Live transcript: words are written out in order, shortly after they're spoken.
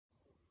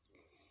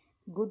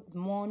Good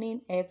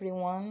morning,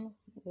 everyone.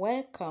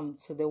 Welcome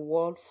to the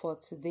Word for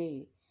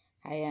Today.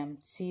 I am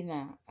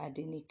Tina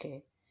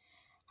Adenike.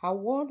 Our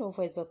word of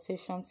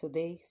exhortation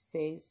today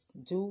says,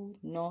 Do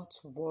not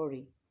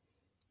worry.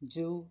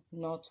 Do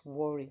not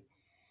worry.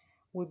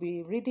 We'll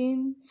be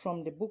reading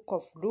from the book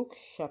of Luke,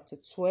 chapter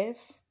 12,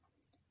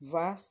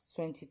 verse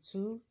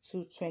 22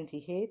 to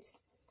 28,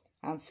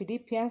 and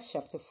Philippians,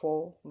 chapter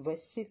 4,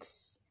 verse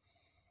 6.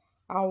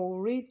 I will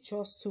read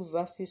just two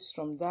verses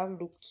from that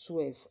Luke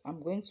 12.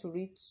 I'm going to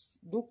read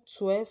Luke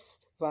 12,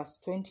 verse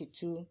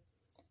 22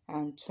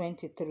 and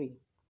 23.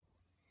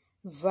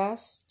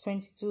 Verse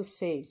 22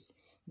 says,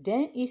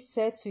 Then he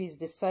said to his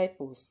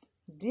disciples,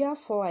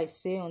 Therefore I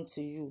say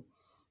unto you,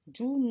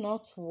 do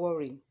not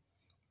worry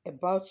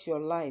about your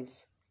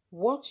life,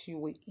 what you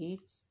will eat,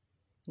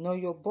 nor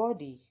your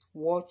body,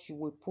 what you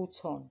will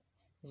put on.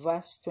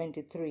 Verse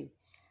 23.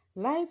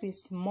 Life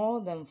is more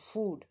than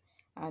food,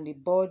 and the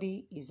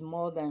body is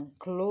more than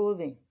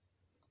clothing.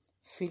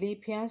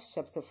 Philippians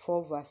chapter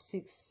 4 verse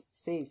 6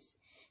 says,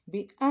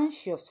 Be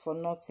anxious for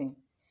nothing,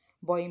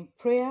 but in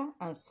prayer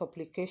and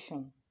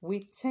supplication,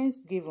 with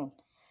thanksgiving,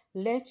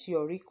 let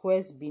your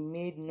requests be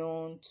made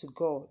known to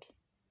God.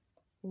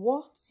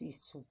 What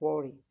is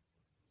worry?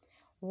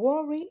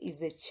 Worry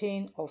is a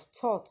chain of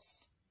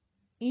thoughts,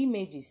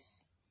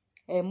 images,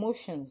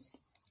 emotions,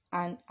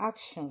 and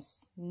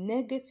actions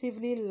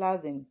negatively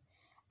laden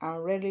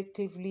and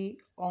relatively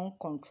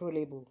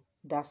uncontrollable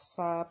that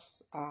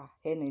saps our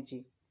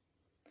energy.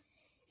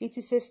 It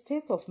is a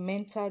state of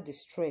mental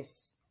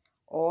distress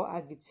or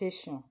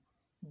agitation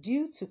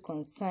due to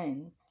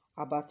concern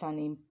about an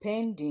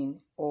impending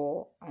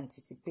or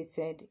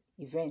anticipated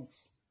event.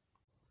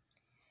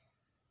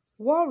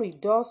 Worry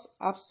does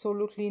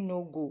absolutely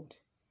no good.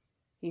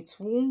 It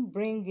won't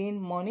bring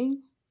in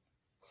money,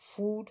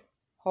 food,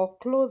 or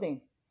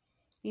clothing.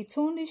 It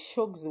only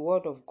shocks the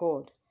word of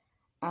God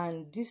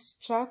and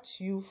distracts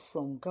you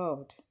from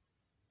God.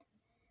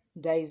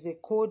 There is a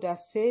quote that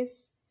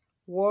says,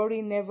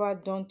 Worry never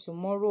done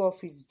tomorrow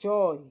of its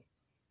joy.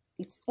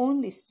 It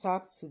only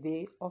sapped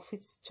today of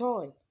its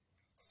joy.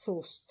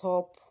 So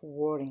stop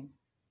worrying.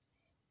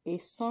 A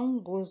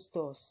song goes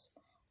thus: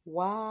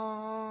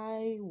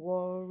 Why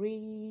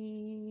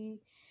worry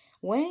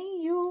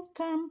when you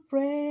can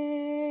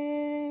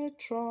pray?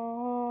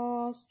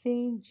 Trust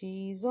in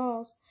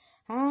Jesus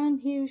and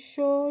He'll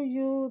show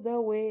you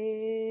the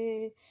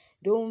way.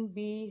 Don't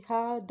be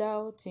hard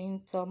out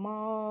in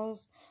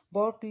Thomas,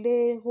 but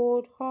lay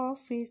hold of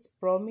His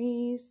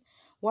promise.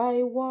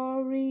 Why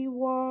worry,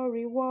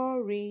 worry,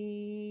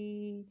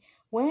 worry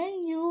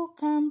when you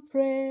can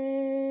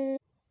pray?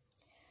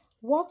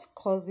 What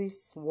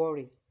causes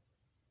worry?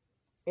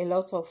 A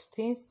lot of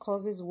things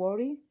causes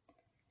worry,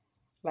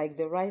 like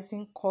the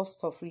rising cost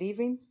of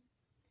living,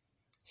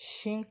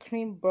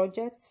 shrinking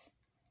budgets,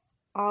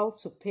 how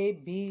to pay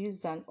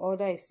bills and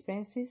other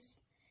expenses,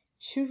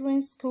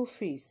 children's school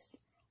fees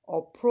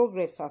or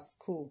progress at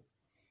school,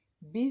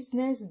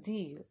 business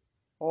deal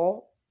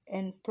or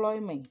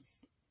employment,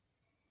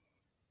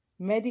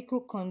 medical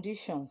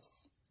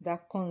conditions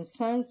that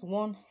concerns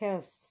one's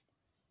health.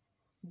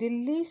 The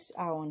lists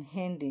are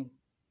unending.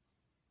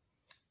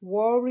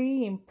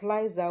 Worry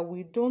implies that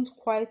we don't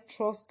quite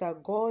trust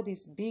that God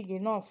is big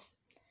enough,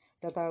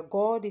 that our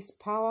God is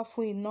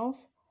powerful enough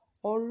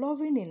or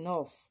loving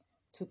enough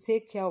to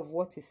take care of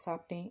what is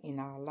happening in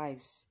our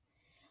lives.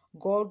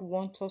 God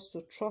wants us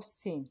to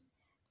trust Him,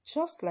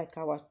 just like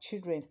our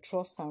children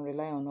trust and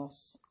rely on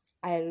us.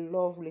 I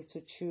love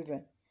little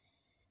children.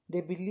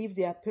 They believe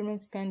their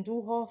parents can do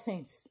all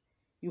things.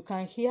 You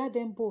can hear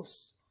them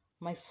boast,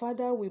 My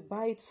father will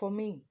buy it for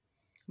me.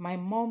 My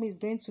mom is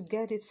going to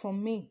get it for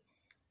me.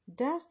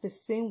 That's the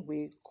same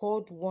way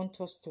God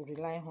wants us to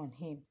rely on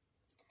Him.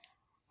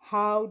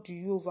 How do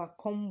you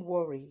overcome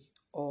worry,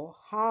 or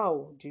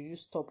how do you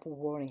stop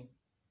worrying?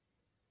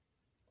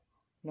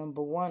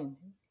 Number one,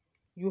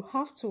 you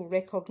have to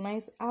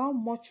recognize how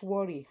much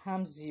worry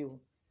harms you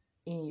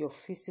in your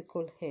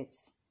physical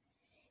health.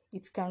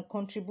 It can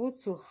contribute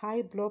to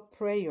high blood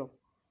pressure,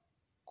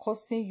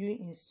 causing you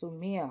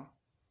insomnia,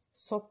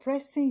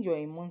 suppressing your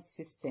immune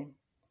system.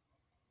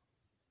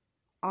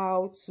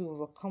 How to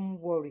overcome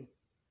worry?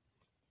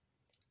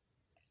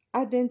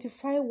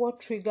 Identify what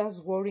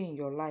triggers worry in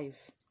your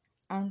life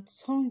and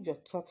turn your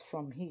thoughts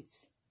from it.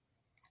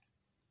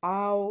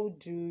 How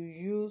do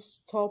you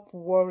stop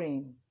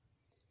worrying?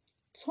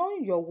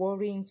 Turn your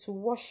worry into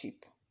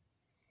worship.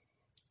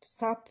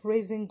 Start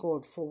praising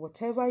God for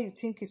whatever you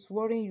think is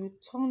worrying you.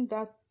 Turn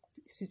that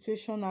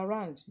situation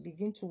around.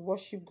 Begin to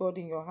worship God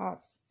in your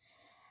heart.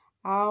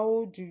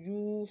 How do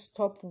you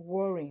stop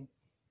worrying?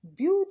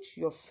 Build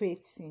your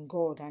faith in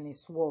God and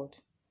His Word.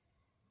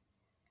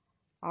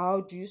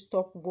 How do you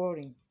stop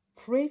worrying?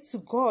 Pray to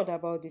God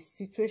about the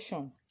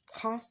situation.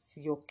 Cast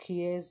your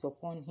cares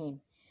upon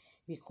Him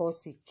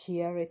because He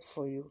careth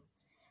for you.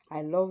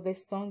 I love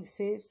this song. It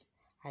says,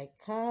 I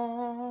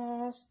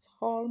cast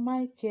all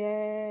my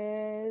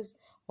cares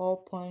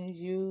upon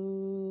you.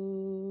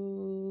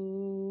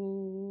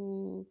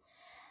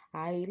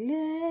 I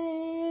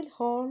laid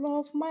all all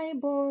of my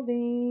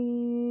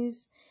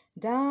burdens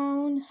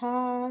down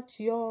at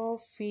your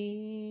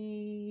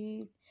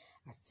feet.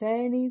 At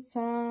any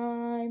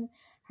time,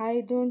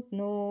 I don't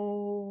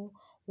know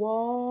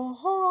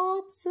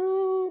what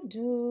to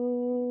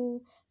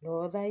do.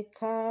 Lord, I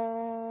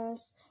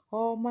cast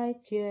all my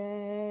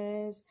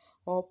cares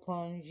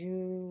upon you.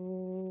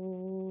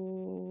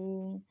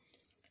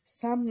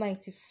 Psalm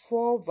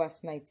 94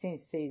 verse 19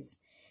 says,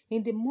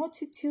 in the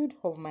multitude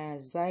of my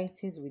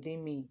anxieties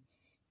within me,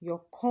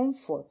 your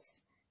comfort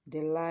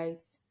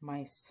delights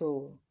my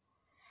soul.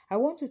 I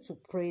want you to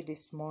pray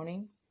this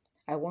morning.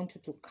 I want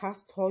you to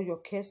cast all your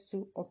cares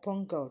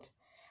upon God.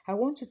 I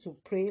want you to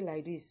pray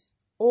like this.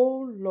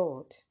 Oh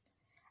Lord,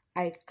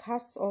 I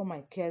cast all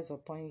my cares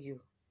upon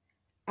you.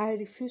 I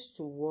refuse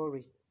to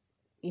worry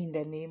in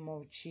the name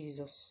of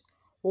Jesus.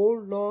 Oh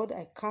Lord,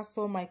 I cast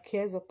all my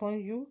cares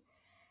upon you.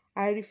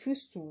 I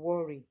refuse to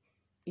worry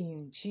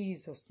in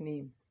Jesus'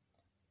 name.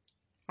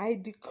 I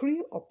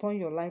decree upon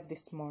your life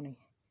this morning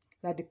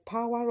that the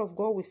power of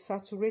God will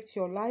saturate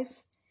your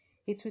life.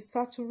 It will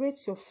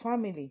saturate your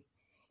family.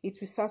 It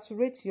will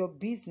saturate your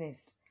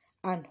business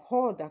and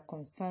all that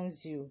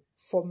concerns you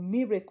for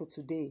miracle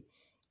today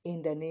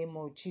in the name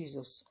of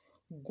Jesus.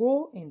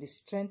 Go in the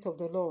strength of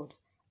the Lord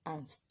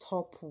and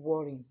stop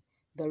worrying.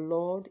 The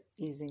Lord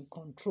is in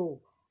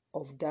control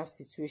of that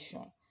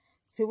situation.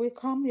 Till we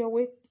come your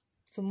way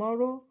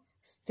tomorrow,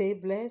 stay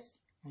blessed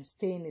and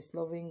stay in His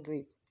loving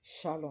grip.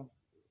 Shalom.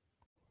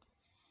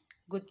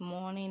 Good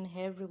morning,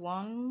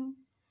 everyone.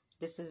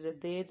 This is the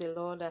day the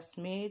Lord has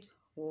made.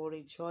 We will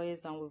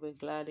rejoice and we will be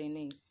glad in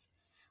it.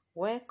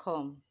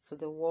 Welcome to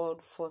the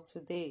Word for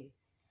today.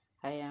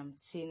 I am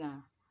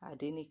Tina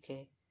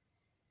Adenike.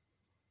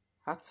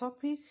 Our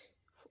topic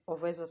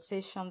of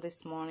exhortation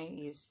this morning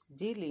is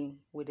dealing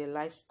with the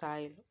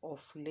lifestyle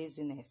of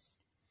laziness.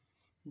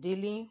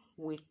 Dealing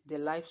with the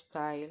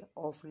lifestyle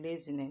of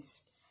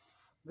laziness.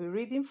 We're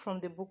reading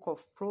from the book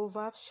of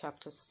Proverbs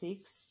chapter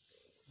 6,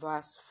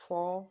 verse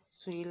 4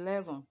 to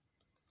 11.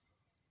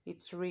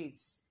 It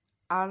reads,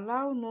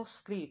 allow no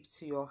sleep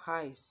to your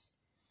eyes,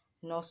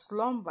 nor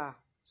slumber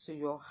to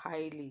your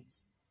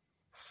eyelids.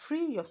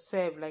 Free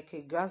yourself like a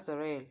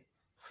gazelle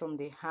from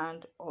the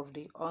hand of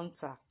the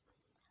hunter,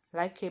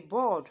 like a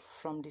bird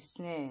from the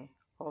snare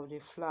of the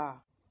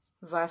fowler.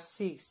 Verse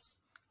 6.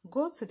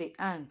 Go to the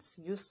ant,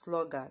 you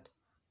sluggard,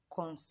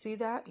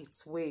 consider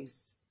its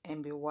ways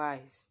and be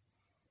wise.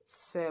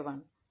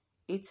 7.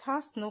 It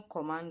has no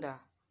commander,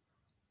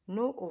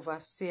 no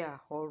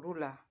overseer or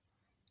ruler,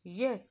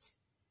 yet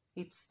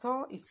it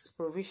store its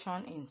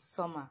provision in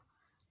summer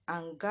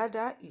and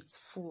gather its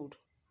food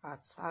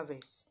at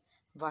harvest.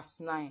 Verse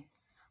 9.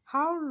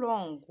 How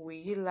long will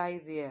ye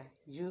lie there,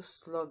 you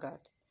sluggard?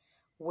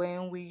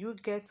 When will you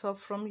get up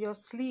from your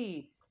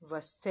sleep?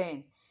 Verse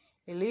 10.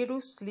 A little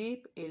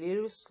sleep, a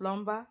little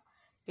slumber,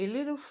 a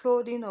little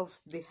folding of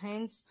the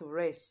hands to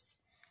rest,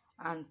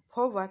 and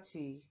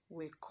poverty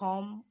will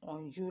come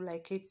on you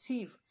like a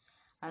thief,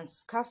 and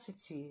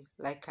scarcity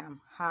like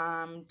an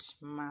armed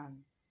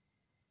man.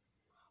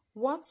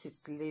 What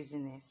is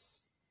laziness?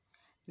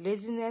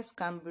 Laziness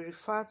can be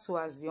referred to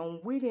as the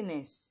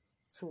unwillingness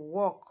to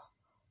work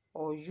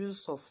or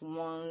use of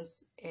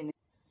one's energy.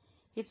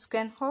 It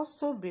can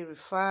also be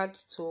referred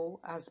to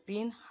as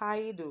being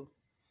idle.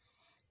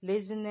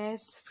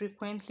 Laziness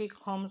frequently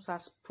comes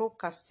as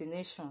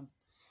procrastination,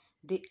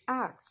 the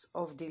act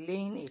of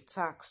delaying a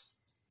task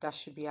that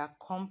should be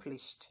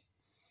accomplished.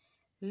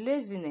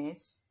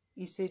 Laziness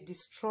is a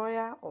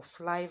destroyer of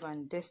life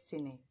and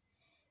destiny.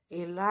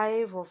 A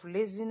life of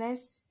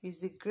laziness is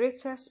the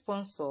greatest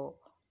sponsor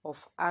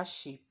of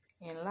hardship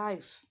in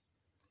life.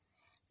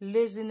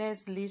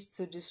 Laziness leads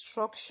to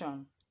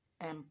destruction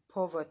and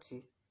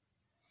poverty.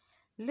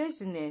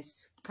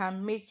 Laziness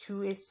can make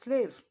you a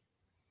slave.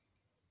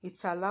 It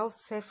allows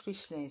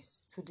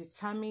selfishness to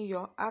determine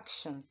your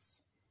actions.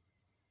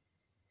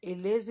 A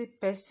lazy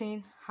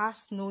person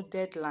has no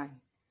deadline,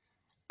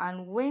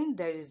 and when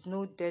there is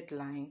no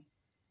deadline,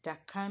 there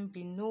can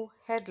be no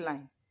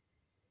headline.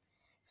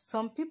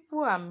 Some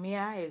people are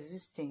mere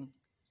existing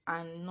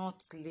and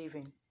not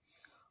living.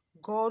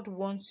 God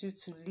wants you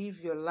to live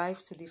your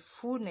life to the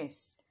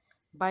fullness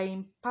by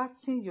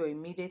impacting your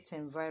immediate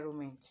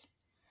environment.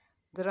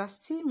 There are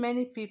still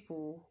many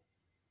people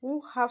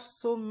who have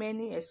so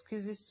many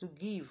excuses to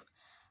give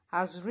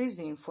as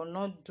reason for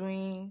not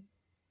doing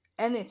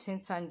anything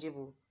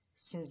tangible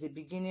since the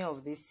beginning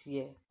of this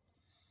year.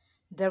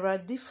 There are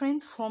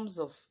different forms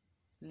of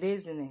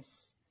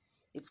laziness.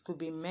 It could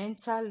be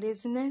mental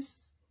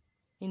laziness,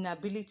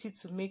 inability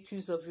to make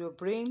use of your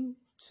brain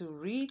to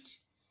read.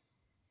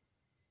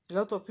 A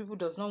lot of people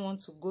does not want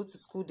to go to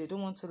school. They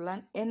don't want to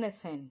learn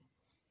anything.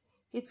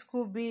 It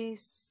could be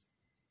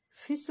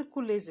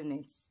physical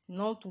laziness,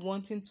 not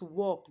wanting to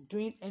work,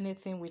 doing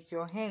anything with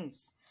your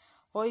hands.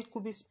 Or it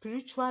could be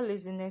spiritual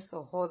laziness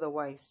or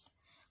otherwise.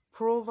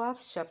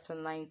 Proverbs chapter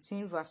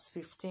 19 verse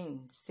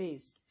 15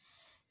 says,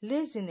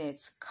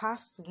 laziness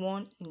casts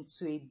one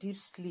into a deep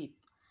sleep,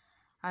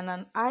 and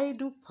an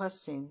idle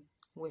person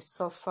will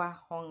suffer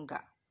hunger.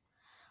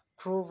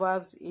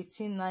 Proverbs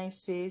 18:9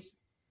 says,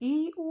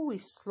 "He who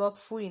is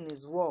slothful in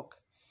his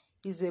work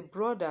is a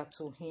brother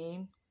to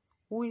him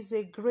who is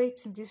a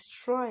great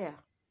destroyer."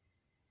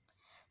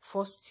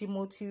 1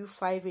 Timothy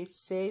 5:8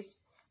 says,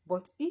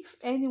 "But if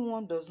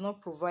anyone does not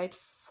provide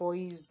for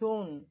his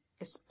own,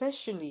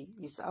 especially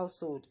his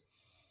household,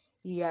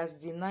 he has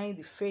denied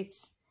the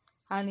faith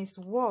and is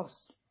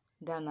worse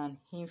than an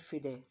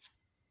infidel."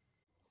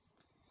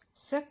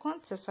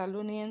 2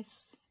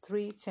 Thessalonians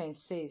 3:10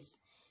 says,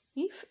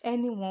 "If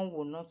anyone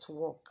will not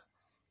work,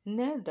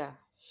 neither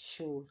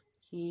should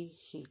he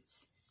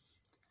eat."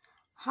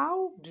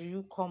 How do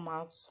you come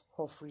out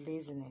of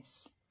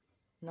laziness?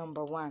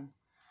 Number one,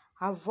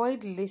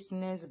 avoid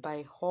laziness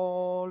by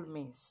all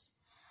means.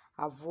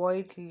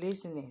 Avoid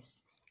laziness,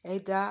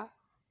 either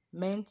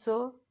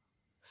mental,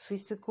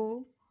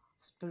 physical,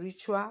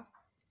 spiritual,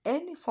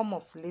 any form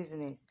of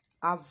laziness.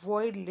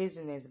 Avoid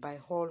laziness by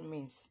all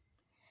means.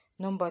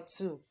 Number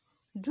two,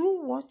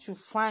 do what you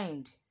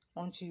find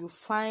until you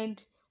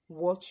find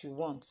what you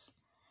want.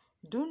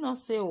 Do not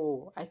say,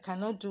 "Oh, I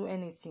cannot do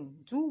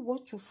anything." Do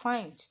what you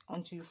find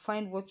until you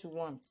find what you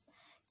want.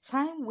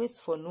 Time waits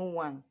for no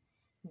one.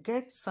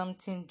 Get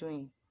something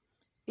doing.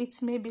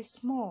 It may be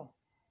small,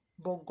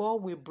 but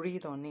God will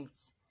breathe on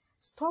it.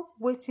 Stop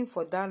waiting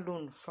for that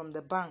loan from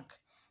the bank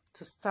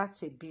to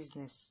start a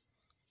business.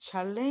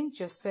 Challenge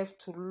yourself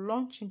to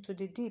launch into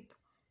the deep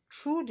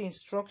through the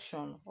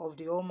instruction of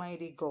the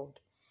Almighty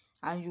God,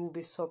 and you will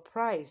be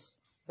surprised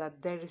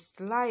that there is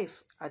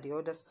life at the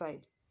other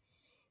side.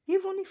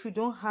 Even if you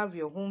don't have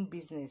your own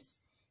business,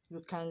 you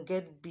can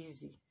get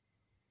busy.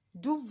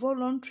 Do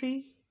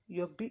voluntary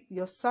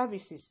your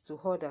services to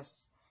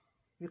others.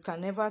 You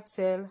can never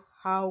tell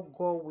how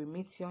God will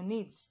meet your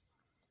needs.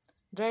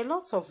 There are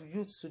lots of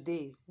youth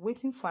today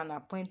waiting for an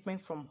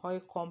appointment from oil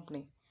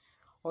company,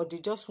 or they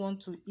just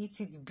want to eat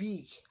it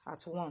big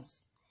at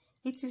once.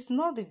 It is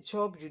not the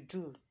job you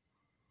do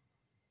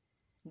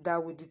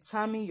that will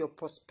determine your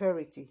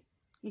prosperity.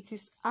 It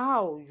is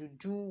how you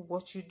do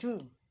what you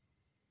do.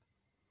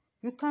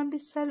 You can be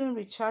selling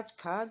recharge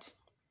card.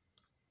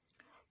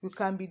 You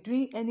can be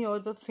doing any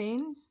other thing.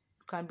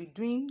 You can be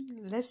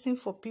doing lesson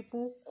for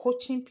people,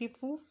 coaching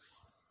people,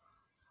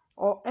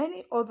 or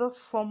any other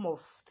form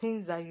of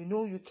things that you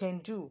know you can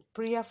do.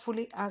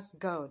 Prayerfully ask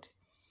God.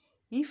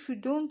 If you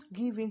don't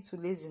give in to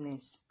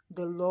laziness,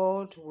 the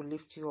Lord will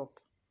lift you up.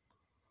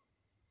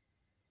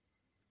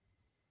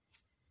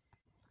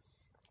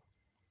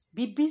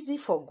 Be busy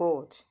for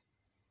God.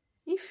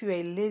 If you're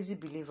a lazy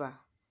believer,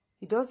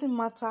 it doesn't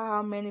matter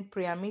how many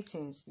prayer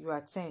meetings you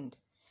attend.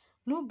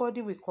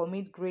 Nobody will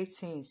commit great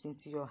things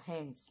into your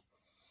hands.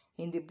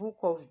 In the book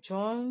of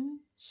John,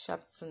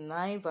 chapter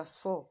 9, verse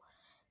 4,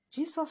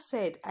 Jesus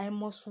said, "I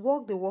must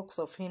work the works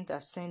of him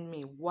that sent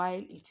me while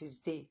it is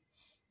day."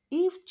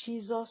 If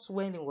Jesus,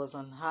 when he was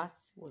on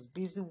earth, was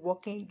busy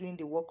working, doing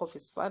the work of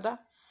his Father,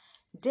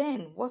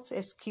 then what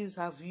excuse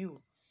have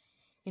you?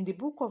 In the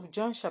book of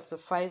John, chapter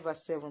 5,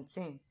 verse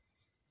 17,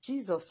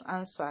 Jesus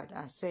answered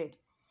and said,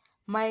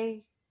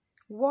 My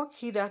work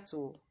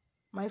hitherto,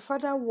 my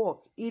Father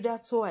work,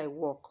 hitherto I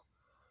work."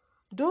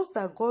 Those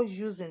that God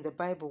used in the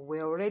Bible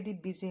were already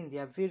busy in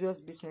their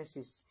various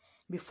businesses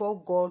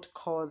before God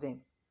called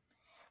them.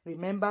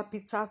 Remember,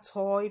 Peter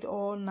toiled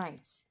all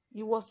night.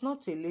 He was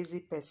not a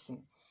lazy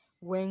person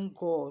when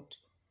God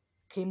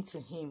came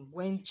to him,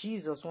 when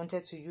Jesus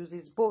wanted to use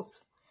his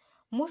boat.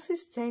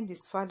 Moses tended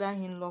his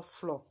father-in-law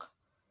flock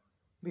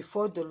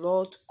before the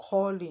Lord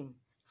called him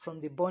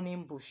from the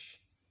burning bush.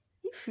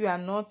 If you are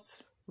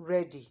not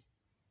ready,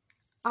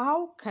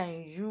 how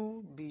can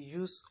you be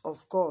used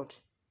of God?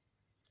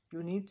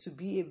 You need to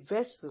be a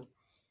vessel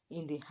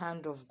in the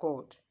hand of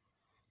God.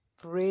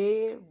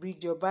 Pray,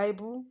 read your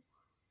Bible,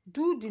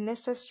 do the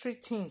necessary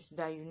things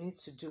that you need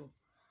to do.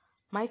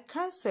 My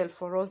counsel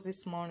for us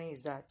this morning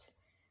is that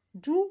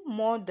do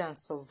more than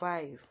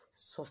survive,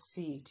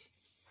 succeed.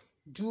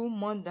 Do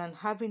more than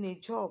having a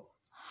job,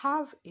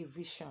 have a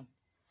vision.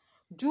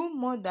 Do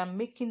more than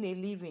making a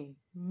living,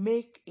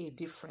 make a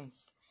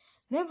difference.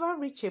 Never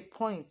reach a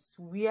point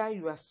where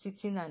you are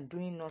sitting and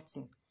doing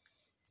nothing.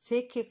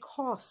 Take a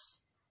course,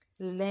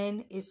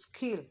 learn a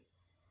skill,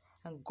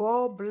 and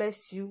God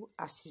bless you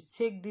as you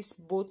take this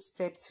bold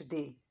step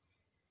today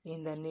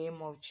in the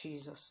name of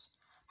Jesus.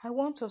 I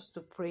want us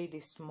to pray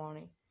this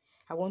morning.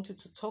 I want you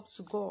to talk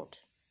to God.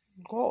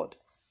 God,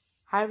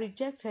 I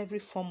reject every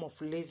form of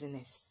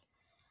laziness.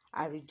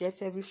 I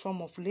reject every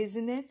form of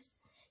laziness.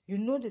 You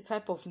know the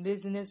type of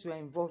laziness you are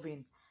involved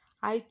in.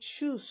 I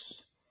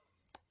choose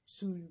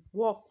to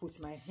work with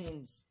my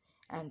hands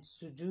and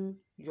to do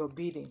your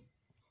bidding.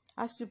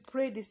 As you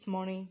pray this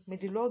morning, may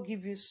the Lord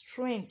give you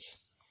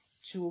strength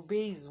to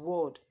obey his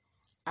word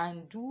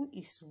and do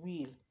his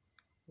will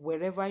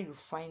wherever you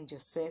find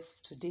yourself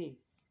today,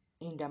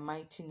 in the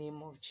mighty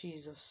name of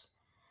Jesus.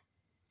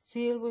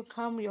 Till we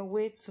come your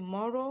way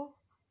tomorrow,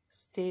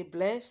 stay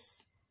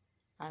blessed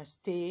and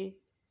stay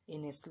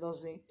in his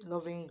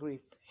loving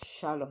grip.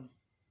 Shalom.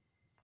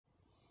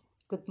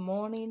 Good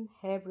morning,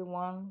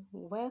 everyone.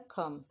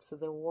 Welcome to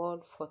the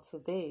Word for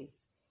Today.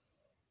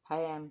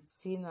 I am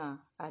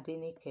Tina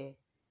Adenike.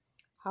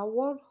 Our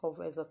word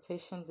of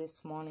exhortation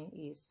this morning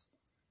is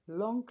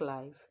long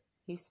life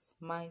is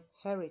my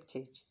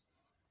heritage.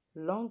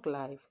 Long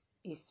life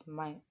is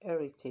my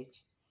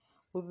heritage.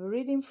 We'll be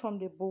reading from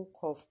the book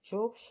of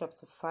Job,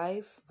 chapter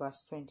 5,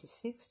 verse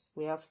 26.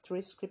 We have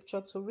three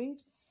scriptures to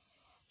read,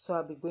 so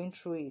I'll be going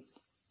through it.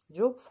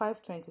 Job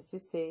 5:26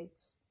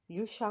 says,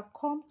 "You shall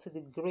come to the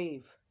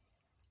grave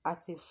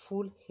at a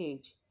full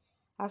age,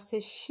 as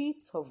a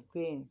sheaf of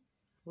grain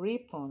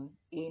ripened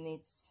in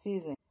its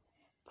season."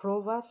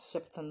 Proverbs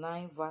chapter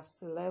 9,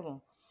 verse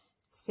 11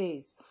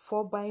 says,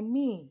 "For by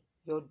me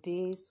your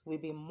days will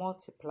be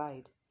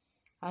multiplied,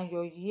 and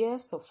your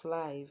years of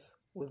life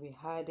will be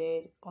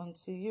added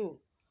unto you."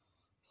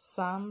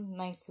 Psalm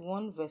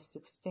 91, verse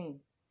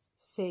 16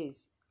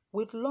 says,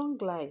 "With long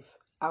life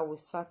I will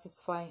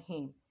satisfy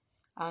him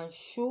and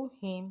show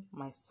him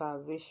my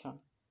salvation."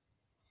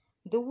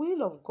 The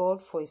will of God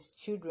for his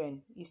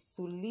children is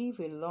to live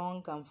a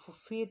long and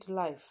fulfilled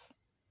life.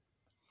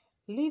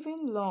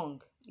 Living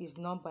long is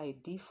not by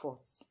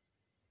default.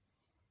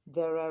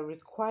 There are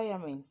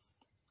requirements.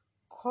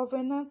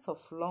 Covenant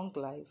of long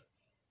life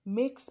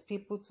makes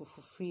people to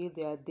fulfill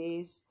their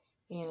days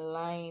in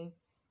line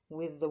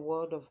with the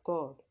word of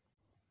God.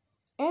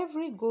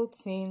 Every good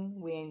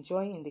thing we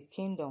enjoy in the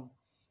kingdom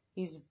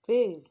is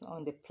based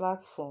on the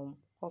platform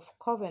of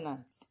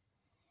covenant.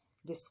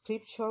 The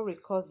scripture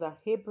records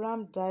that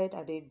Abraham died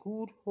at a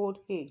good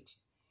old age,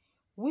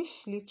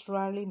 which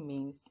literally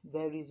means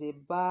there is a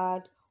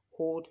bad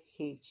old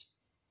age.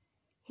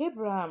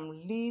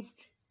 Abraham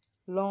lived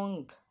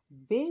long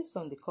based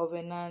on the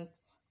covenant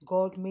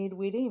God made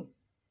with him.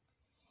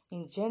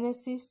 In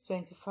Genesis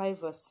 25,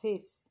 verse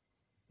 8,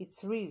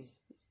 it reads,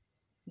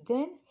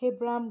 "Then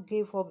Abraham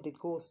gave up the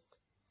ghost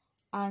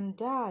and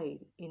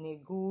died in a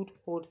good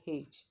old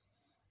age,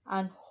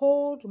 an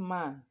old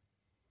man,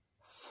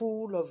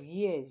 full of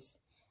years,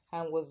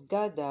 and was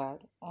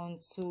gathered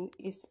unto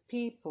his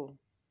people."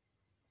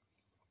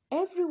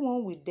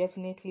 Everyone will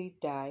definitely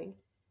die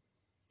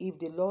if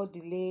the Lord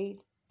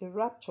delayed the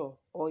rapture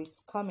or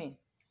his coming.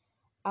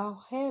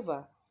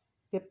 However,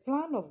 the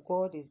plan of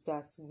God is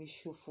that we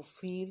should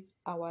fulfill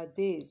our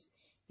days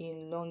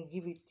in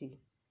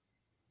longevity.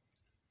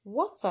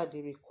 What are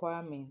the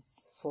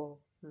requirements for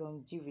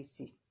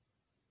longevity?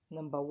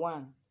 Number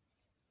one,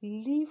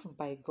 live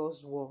by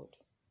God's word.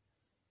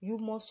 You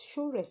must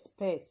show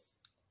respect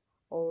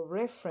or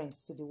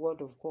reference to the word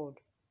of God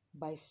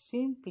by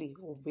simply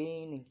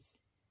obeying it.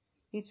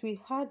 It will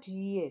add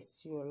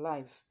years to your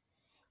life.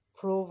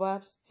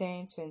 Proverbs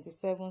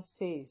 10:27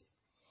 says,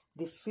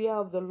 "The fear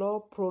of the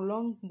Lord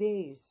prolongs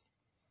days,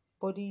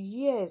 but the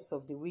years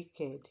of the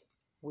wicked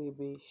will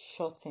be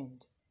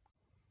shortened."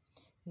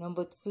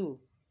 Number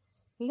two,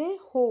 lay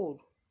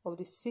hold of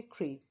the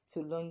secret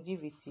to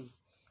longevity,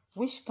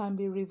 which can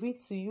be revealed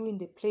to you in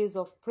the place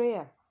of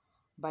prayer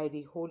by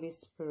the Holy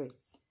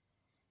Spirit.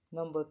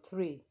 Number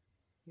three,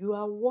 you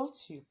are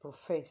what you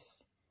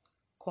profess.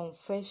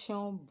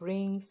 Confession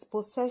brings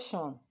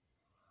possession.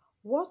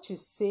 What you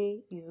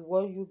say is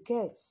what you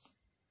get.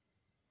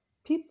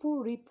 People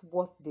reap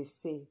what they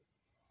say.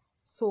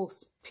 So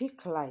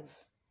speak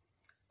life.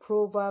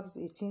 Proverbs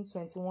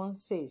 18:21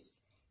 says,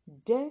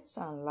 "Death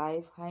and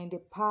life are in the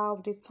power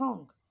of the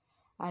tongue,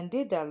 and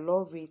they that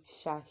love it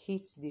shall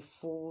eat the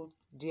fruit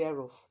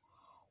thereof."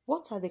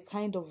 What are the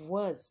kind of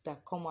words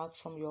that come out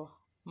from your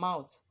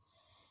mouth?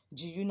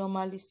 Do you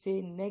normally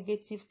say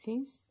negative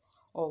things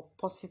or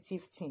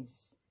positive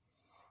things?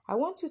 I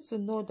want you to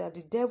know that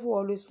the devil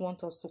always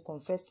wants us to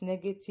confess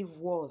negative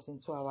words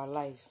into our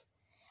life,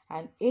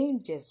 and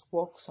angels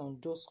works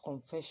on those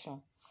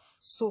confessions.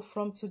 So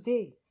from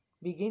today,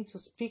 begin to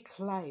speak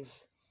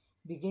life.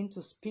 Begin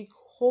to speak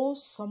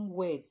wholesome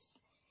words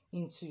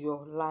into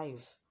your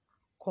life.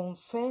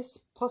 Confess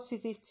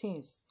positive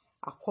things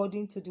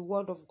according to the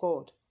word of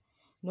God.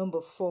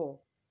 Number four,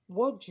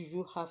 what do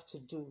you have to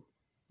do?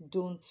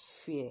 Don't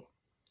fear.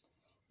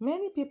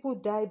 Many people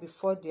die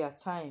before their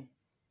time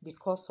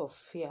because of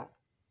fear.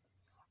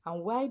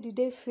 And why do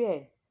they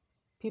fear?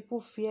 People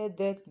fear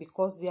death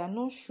because they are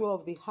not sure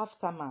of the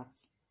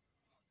aftermath.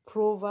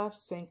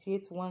 Proverbs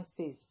 28:1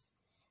 says,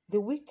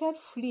 "The wicked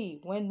flee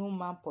when no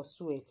man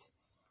pursueth,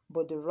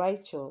 but the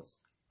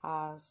righteous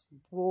are as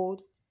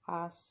bold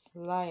as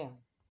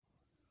lion."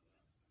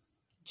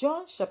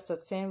 John chapter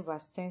 10,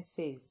 verse 10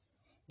 says,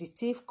 "The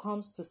thief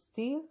comes to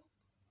steal,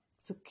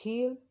 to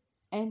kill,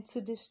 and to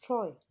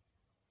destroy.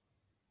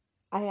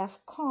 I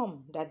have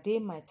come that they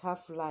might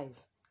have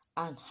life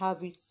and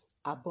have it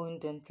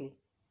abundantly."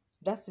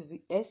 That is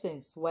the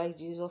essence why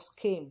Jesus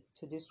came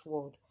to this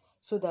world,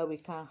 so that we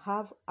can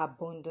have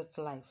abundant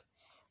life.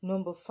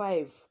 Number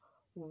five,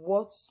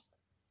 what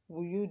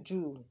will you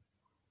do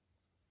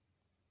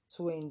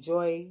to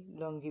enjoy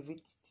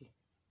longevity?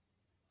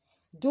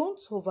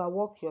 Don't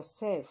overwork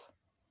yourself.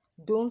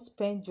 Don't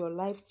spend your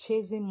life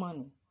chasing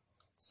money,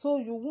 so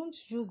you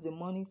won't use the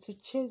money to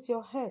chase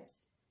your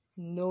health.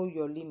 Know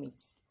your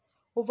limits.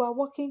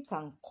 Overworking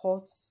can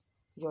cut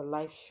your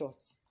life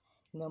short.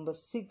 Number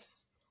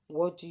six,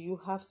 what do you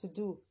have to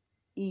do?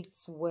 eat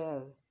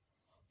well.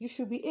 You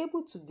should be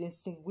able to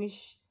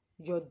distinguish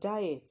your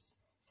diet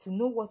to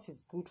know what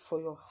is good for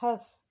your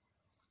health.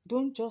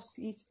 Don't just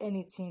eat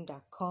anything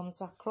that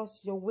comes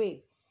across your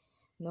way.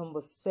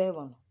 Number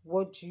 7,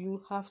 what do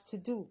you have to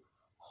do?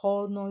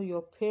 Honor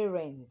your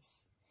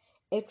parents.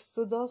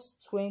 Exodus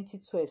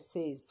 20:12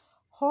 says,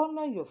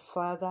 honor your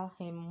father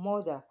and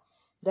mother,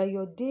 that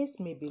your days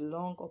may be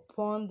long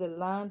upon the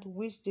land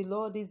which the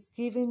Lord is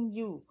giving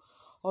you.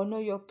 Honor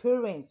your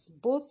parents,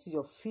 both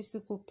your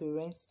physical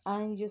parents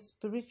and your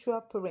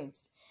spiritual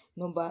parents.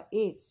 Number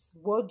 8,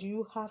 what do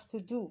you have to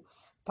do?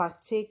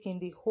 Partake in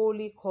the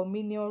Holy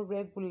Communion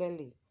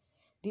regularly.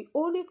 The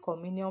Holy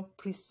Communion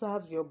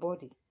preserves your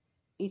body.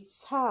 It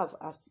serves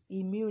as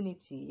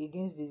immunity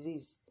against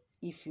disease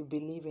if you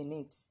believe in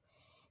it.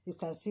 You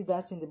can see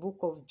that in the book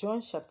of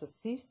John chapter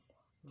 6,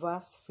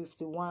 verse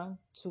 51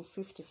 to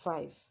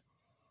 55.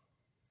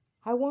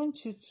 I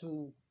want you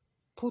to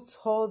put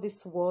all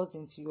these words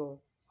into your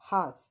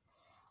heart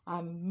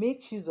and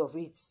make use of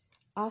it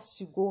as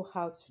you go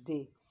out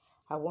today.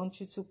 I want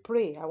you to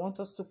pray. I want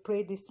us to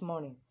pray this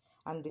morning.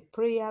 And the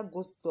prayer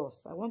goes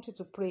thus. I want you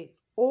to pray,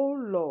 oh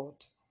Lord,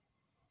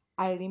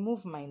 I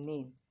remove my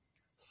name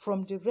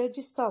from the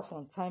register of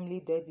untimely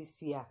death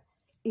this year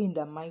in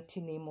the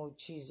mighty name of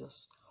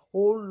Jesus.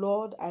 Oh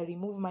Lord, I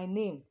remove my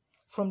name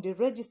from the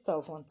register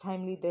of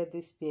untimely death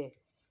this year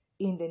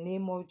in the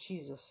name of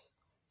Jesus.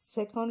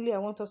 Secondly, I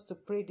want us to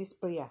pray this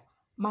prayer.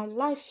 My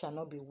life shall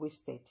not be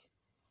wasted.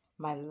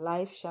 My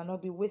life shall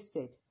not be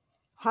wasted.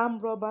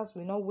 Armed robbers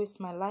will not waste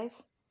my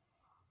life.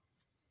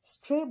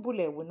 Stray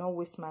bullet will not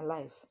waste my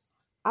life.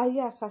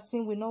 Aya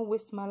assassin will not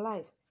waste my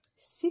life.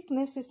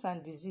 Sicknesses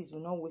and disease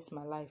will not waste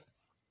my life.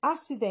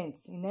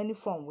 Accidents in any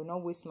form will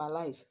not waste my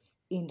life.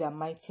 In the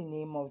mighty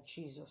name of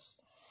Jesus.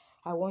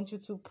 I want you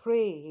to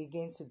pray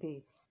again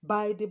today.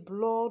 By the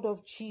blood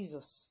of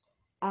Jesus,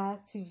 I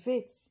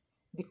activate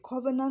the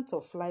covenant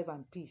of life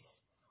and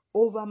peace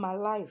over my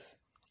life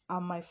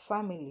and my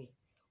family,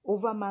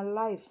 over my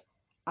life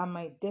and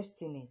my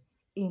destiny,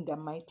 in the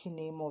mighty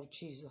name of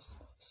Jesus.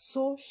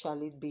 So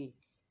shall it be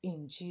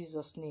in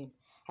Jesus' name.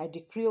 I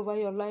decree over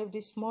your life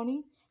this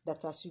morning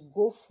that as you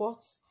go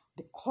forth,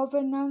 the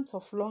covenant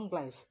of long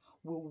life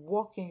will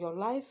walk in your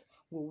life,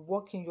 will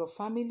walk in your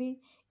family,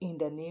 in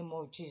the name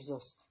of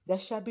Jesus. There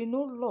shall be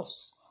no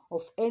loss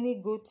of any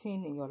good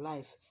thing in your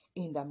life,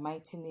 in the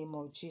mighty name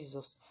of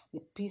Jesus. The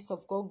peace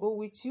of God go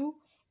with you,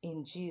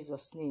 in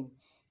Jesus' name.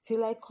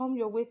 Till I come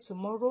your way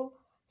tomorrow,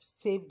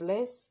 stay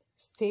blessed,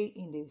 stay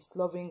in this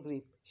loving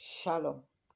grip. Shalom.